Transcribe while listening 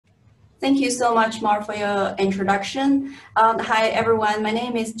Thank you so much, Mark, for your introduction. Hi, everyone. My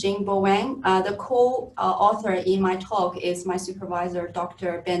name is Jingbo Wang. The co-author in my talk is my supervisor,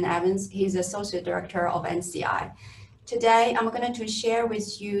 Dr. Ben Evans. He's Associate Director of NCI. Today, I'm going to share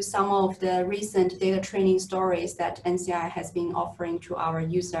with you some of the recent data training stories that NCI has been offering to our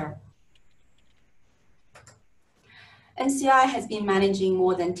user. NCI has been managing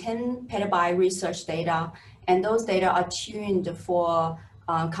more than 10 petabyte research data, and those data are tuned for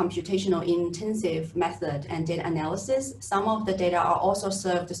computational intensive method and data analysis. Some of the data are also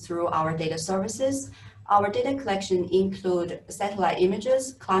served through our data services. Our data collection include satellite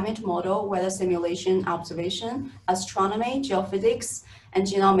images, climate model, weather simulation, observation, astronomy, geophysics, and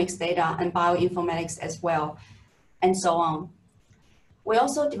genomics data, and bioinformatics as well, and so on. We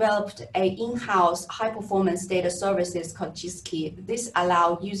also developed an in-house high-performance data services called Jingbo. This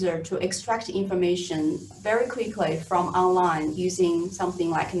allows users to extract information very quickly from online using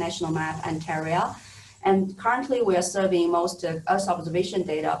something like National Map and Terra. And currently, we are serving most of Earth observation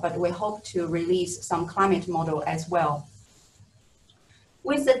data, but we hope to release some climate model as well.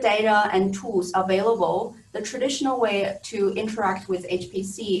 With the data and tools available, the traditional way to interact with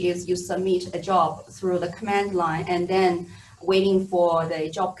HPC is you submit a job through the command line and then waiting for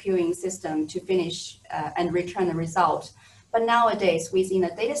the job queuing system to finish and return the result. But nowadays, within the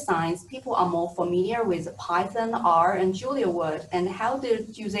data science, people are more familiar with Python, R, and Julia Word, and how do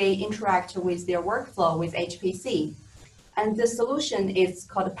they interact with their workflow with HPC? And the solution is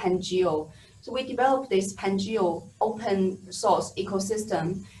called Pangeo. So we developed this Pangeo open source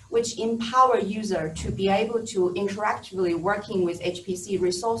ecosystem, which empower users to be able to interactively working with HPC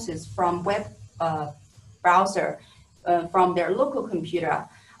resources from web browser, from their local computer.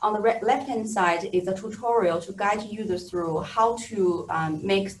 On the left-hand side is a tutorial to guide users through how to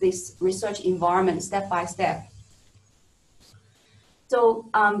make this research environment step by step. So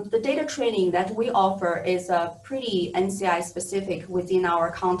the data training that we offer is pretty NCI specific within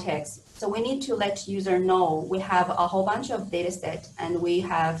our context. So we need to let user know we have a whole bunch of data sets and we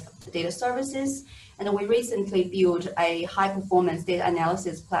have data services, and we recently built a high performance data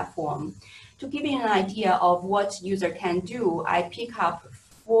analysis platform. To give you an idea of what user can do, I pick up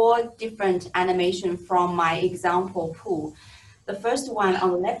 4 different animations from my example pool. The first one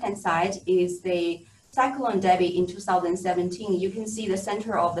on the left-hand side is the Cyclone Debbie in 2017. You can see the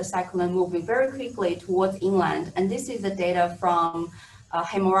center of the cyclone moving very quickly towards inland. And this is the data from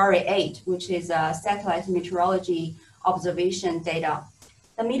Himawari 8, which is a satellite meteorology observation data.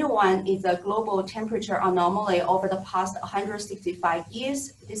 The middle one is a global temperature anomaly over the past 165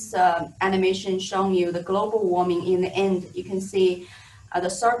 years. This animation showing you the global warming in the end. You can see the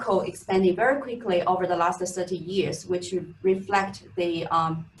circle expanding very quickly over the last 30 years, which reflect the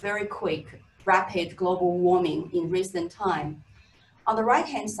very quick, rapid global warming in recent time. On the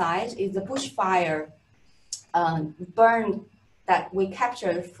right-hand side is the bushfire burn that we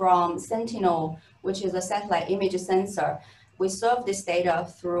captured from Sentinel, which is a satellite image sensor. We serve this data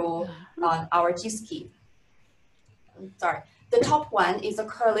through our Jingbo. The top one is a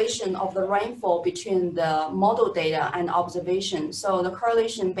correlation of the rainfall between the model data and observation. So the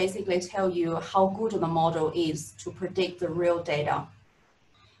correlation basically tells you how good the model is to predict the real data.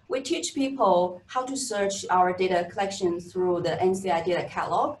 We teach people how to search our data collection through the NCI data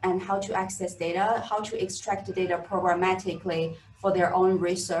catalog and how to access data, how to extract the data programmatically for their own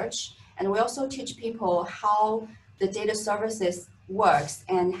research. And we also teach people how the data services works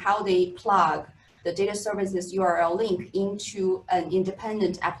and how they plug the data services URL link into an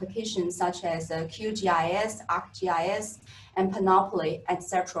independent application such as QGIS, ArcGIS, and Panoply,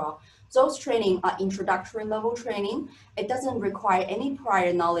 etc. Those training are introductory level training. It doesn't require any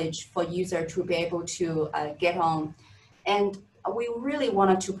prior knowledge for user to be able to get on. And we really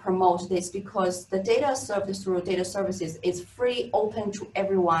wanted to promote this because the data served through data services is free, open to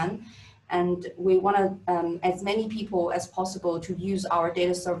everyone. And we want as many people as possible to use our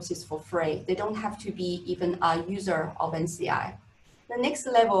data services for free. They don't have to be even a user of NCI. The next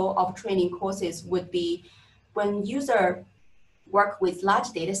level of training courses would be when user work with large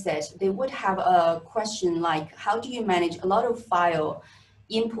data sets, they would have a question like, how do you manage a lot of file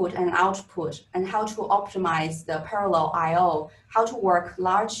input and output, and how to optimize the parallel I/O, how to work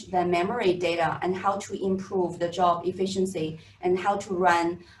large than memory data, and how to improve the job efficiency, and how to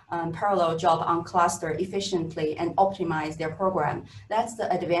run parallel job on cluster efficiently and optimize their program. That's the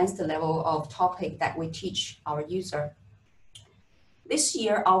advanced level of topic that we teach our user. This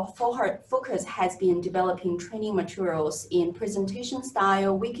year, our focus has been developing training materials in presentation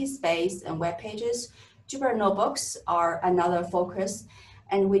style, wiki space, and web pages. Jupyter notebooks are another focus,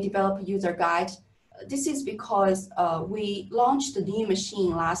 and we develop user guide this is because we launched the new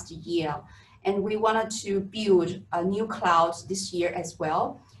machine last year, and we wanted to build a new cloud this year as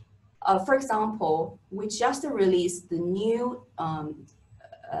well. For example, we just released the new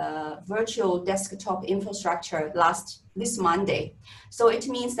virtual desktop infrastructure this Monday. So it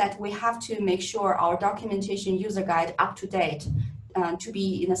means that we have to make sure our documentation user guide up to date to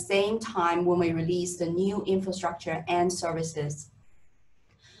be in the same time when we release the new infrastructure and services.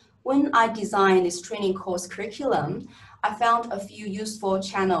 When I designed this training course curriculum, I found a few useful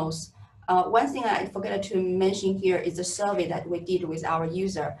channels. One thing I forgot to mention here is the survey that we did with our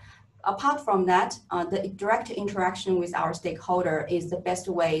user. Apart from that, the direct interaction with our stakeholder is the best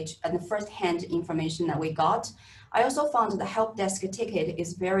way and the first-hand information that we got. I also found the help desk ticket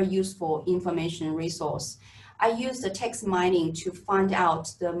is very useful information resource. I used the text mining to find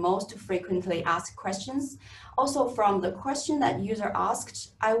out the most frequently asked questions. Also, from the question that user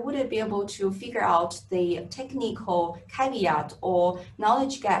asked, I would be able to figure out the technical caveat or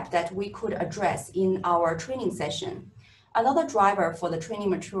knowledge gap that we could address in our training session. Another driver for the training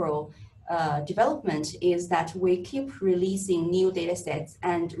material development is that we keep releasing new datasets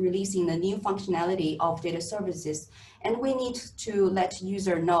and releasing the new functionality of data services, and we need to let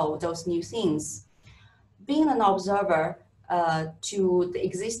user know those new things. Being an observer to the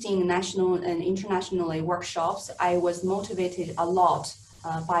existing national and internationally workshops, I was motivated a lot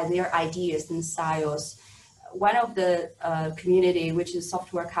by their ideas and styles. One of the community, which is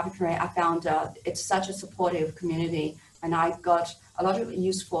Software Capital, I found it's such a supportive community, and I got a lot of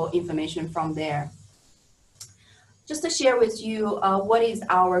useful information from there. Just to share with you what is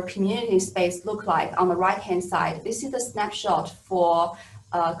our community space look like on the right-hand side. This is a snapshot for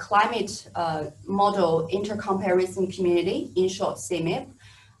climate model intercomparison community, in short CMIP.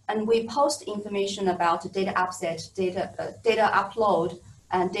 And we post information about data upset, data upload,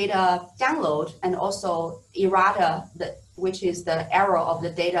 and data download, and also errata, which is the error of the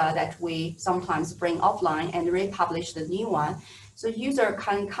data that we sometimes bring offline and republish the new one. So user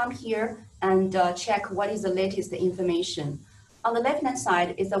can come here and check what is the latest information. On the left-hand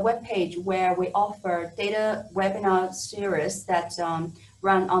side is a web page where we offer data webinar series that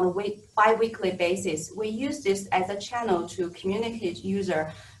run on a bi-weekly basis. We use this as a channel to communicate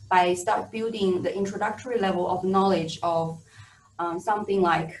user by start building the introductory level of knowledge of something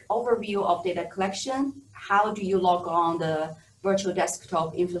like overview of data collection. How do you log on the virtual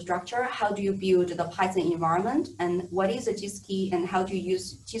desktop infrastructure? How do you build the Python environment? And what is a GISKey, and how do you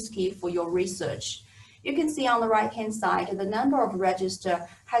use GISKey for your research? You can see on the right-hand side, the number of register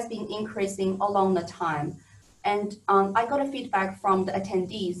has been increasing along the time. And I got a feedback from the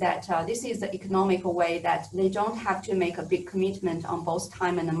attendees that this is the economical way that they don't have to make a big commitment on both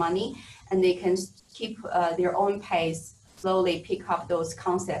time and the money, and they can keep their own pace, slowly pick up those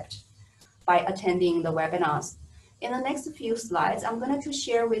concepts by attending the webinars. In the next few slides, I'm going to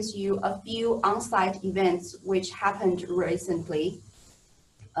share with you a few on-site events which happened recently.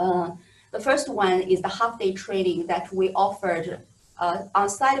 The first one is the half-day training that we offered on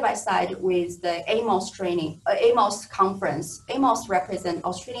side-by-side with the AMOS training, AMOS conference. AMOS represents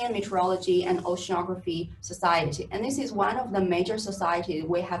Australian Meteorology and Oceanography Society, and this is one of the major societies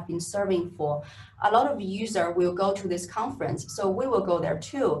we have been serving for. A lot of users will go to this conference, so we will go there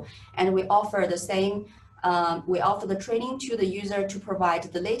too, and we offer the same. We offer the training to the user to provide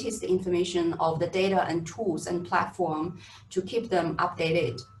the latest information of the data and tools and platform to keep them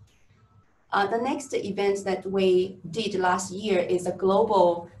updated. The next event that we did last year is a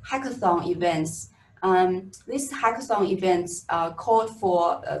global hackathon events. This hackathon events called for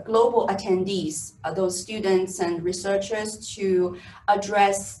global attendees, those students and researchers, to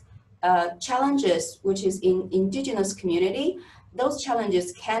address challenges which is in indigenous community. Those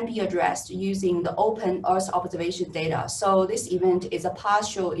challenges can be addressed using the open Earth observation data. So this event is a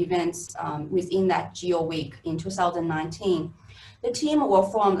partial event within that Geo Week in 2019. The team were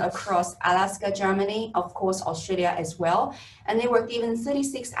formed across Alaska, Germany, of course, Australia as well, and they were given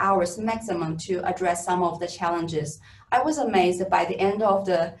 36 hours maximum to address some of the challenges. I was amazed by the end of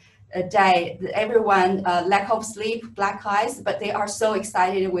the day, everyone lack of sleep, black eyes, but they are so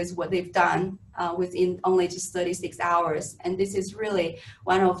excited with what they've done within only just 36 hours. And this is really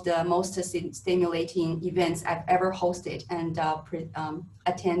one of the most stimulating events I've ever hosted and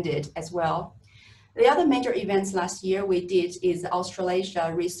attended as well. The other major events last year we did is the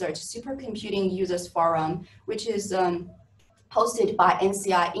Australasia Research Supercomputing Users Forum, which is hosted by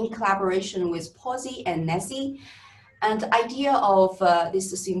NCI in collaboration with POSI and NESI. And the idea of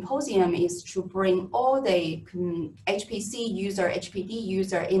this symposium is to bring all the HPC user, HPD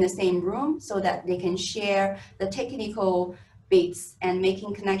user in the same room so that they can share the technical bits and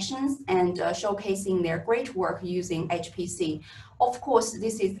making connections and showcasing their great work using HPC. Of course,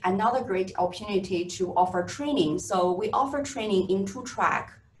 this is another great opportunity to offer training. So we offer training in 2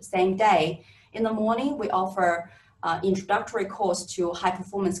 tracks, same day. In the morning, we offer introductory course to high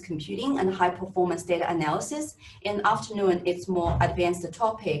performance computing and high performance data analysis. In the afternoon, it's more advanced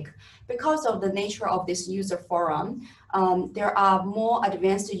topic. Because of the nature of this user forum, there are more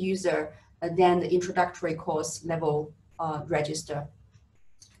advanced users than the introductory course level register.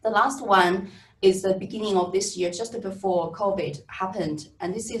 The last one is the beginning of this year, just before COVID happened.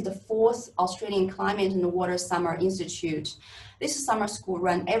 And this is the 4th Australian Climate and Water Summer Institute. This summer school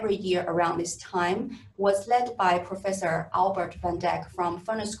run every year around this time was led by Professor Albert van Dijk from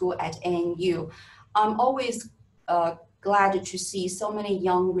Furnace School at ANU. I'm always glad to see so many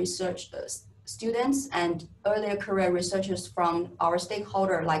young research students and earlier career researchers from our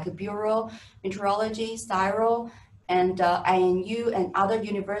stakeholder like Bureau, Meteorology, CSIRO, and ANU and other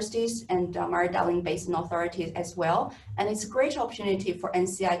universities and Murray-Darling Basin authorities as well. And it's a great opportunity for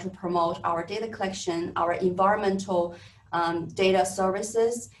NCI to promote our data collection, our environmental data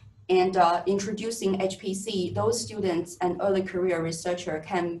services, and introducing HPC. Those students and early career researcher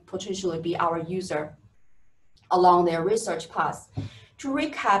can potentially be our user along their research path. To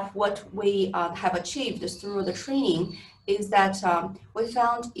recap what we have achieved through the training is that we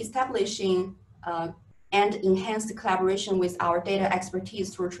found establishing and enhanced collaboration with our data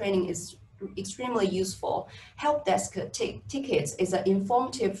expertise through training is extremely useful. Help desk tickets is an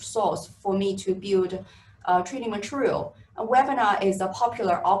informative source for me to build training material. A webinar is a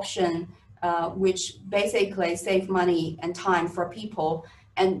popular option which basically save money and time for people.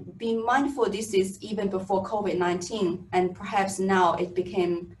 And being mindful, this is even before COVID-19, and perhaps now it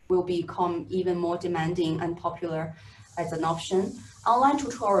will become even more demanding and popular as an option. Online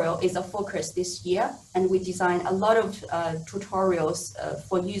tutorial is a focus this year, and we design a lot of tutorials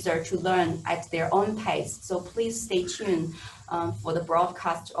for users to learn at their own pace. So please stay tuned for the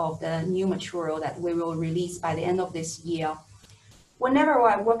broadcast of the new material that we will release by the end of this year. Whenever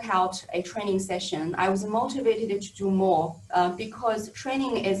I work out a training session, I was motivated to do more because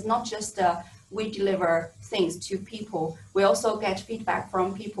training is not just we deliver things to people, we also get feedback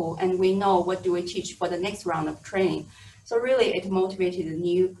from people and we know what do we teach for the next round of training. So really it motivated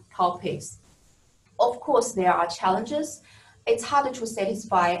new topics. Of course, there are challenges. It's harder to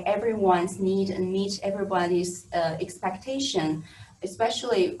satisfy everyone's need and meet everybody's expectation.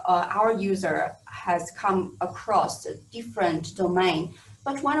 Especially our user has come across a different domain.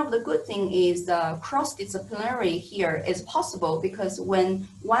 But one of the good things is cross-disciplinary here is possible because when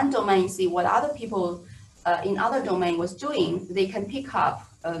one domain see what other people in other domain was doing, they can pick up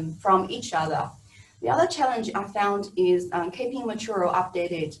from each other. The other challenge I found is keeping material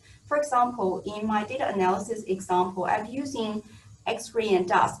updated. For example, in my data analysis example, I'm using X-ray and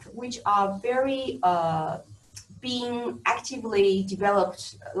dust, which are very being actively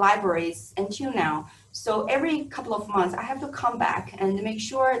developed libraries until now. So every couple of months, I have to come back and make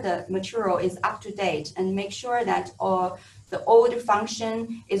sure the material is up to date and make sure that the old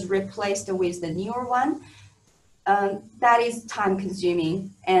function is replaced with the newer one. That is time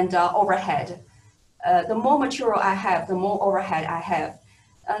consuming and overhead. The more material I have, the more overhead I have.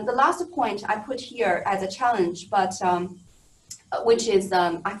 The last point I put here as a challenge, but which is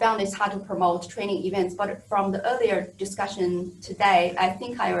I found it's hard to promote training events, but from the earlier discussion today, I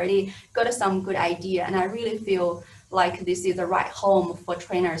think I already got some good idea, and I really feel like this is the right home for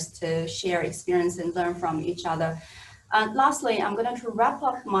trainers to share experience and learn from each other. Lastly, I'm going to wrap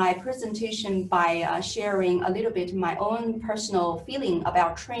up my presentation by sharing a little bit my own personal feeling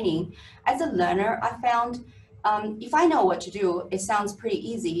about training. As a learner, I found if I know what to do, it sounds pretty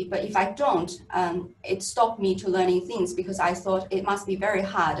easy, but if I don't, it stopped me to learning things because I thought it must be very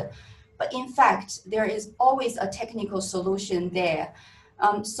hard. But in fact, there is always a technical solution there.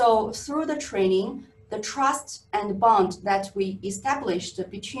 So through the training, the trust and bond that we established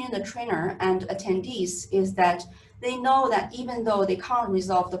between the trainer and attendees is that they know that even though they can't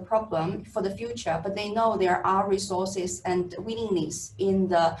resolve the problem for the future, but they know there are resources and willingness in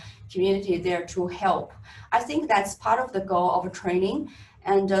the community there to help. I think that's part of the goal of training,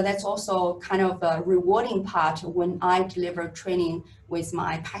 and that's also kind of a rewarding part when I deliver training with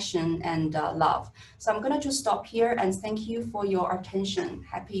my passion and love. So I'm going to stop here and thank you for your attention.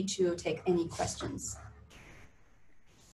 Happy to take any questions.